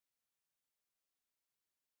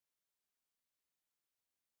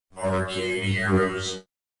Arcade Heroes.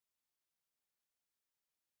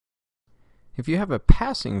 If you have a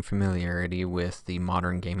passing familiarity with the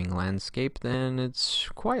modern gaming landscape, then it's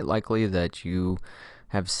quite likely that you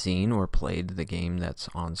have seen or played the game that's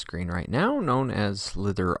on screen right now, known as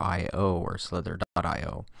Slither.io or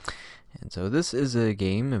Slither.io. And so this is a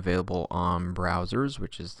game available on browsers,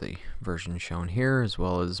 which is the version shown here, as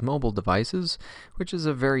well as mobile devices, which is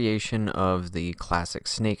a variation of the classic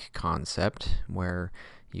snake concept, where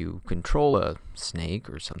you control a snake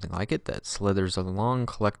or something like it that slithers along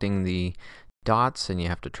collecting the dots, and you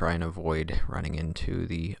have to try and avoid running into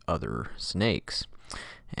the other snakes.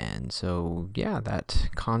 And so, yeah, that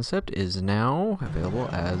concept is now available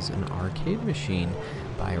as an arcade machine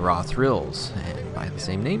by Raw Thrills, and by the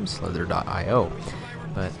same name, Slither.io.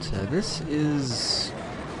 But this is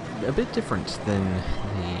a bit different than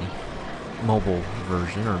the mobile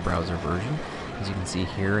version or browser version. As you can see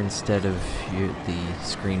here, instead of the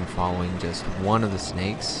screen following just one of the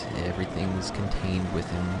snakes, everything is contained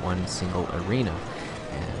within one single arena.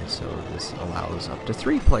 And so this allows up to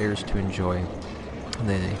 3 players to enjoy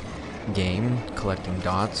the game, collecting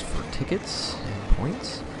dots for tickets and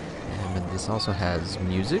points. And this also has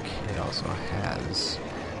music, it also has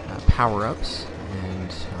power-ups,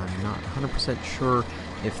 and I'm not 100% sure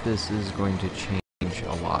if this is going to change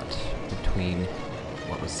a lot between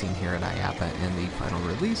what was seen here at IAPA and the final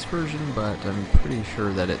release version, but I'm pretty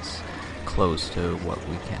sure that it's close to what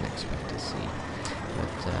we can expect to see.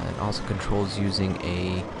 But it also controls using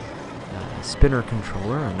a spinner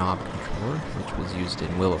controller, a knob controller, which was used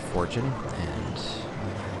in Wheel of Fortune, and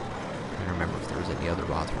I don't remember if there was any other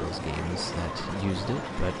Raw Thrills games that used it,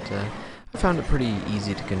 but I found it pretty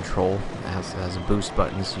easy to control. It has a boost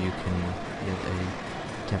button, so you can get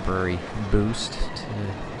a temporary boost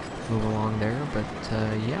to move along there. But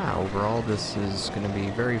yeah, overall this is going to be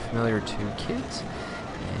very familiar to kids,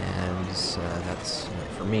 and that's,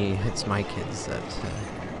 for me, it's my kids that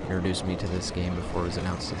introduced me to this game before it was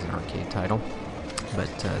announced as an arcade title. But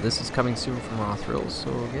this is coming soon from Raw Thrills, so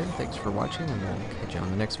again, thanks for watching, and we'll catch you on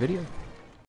the next video.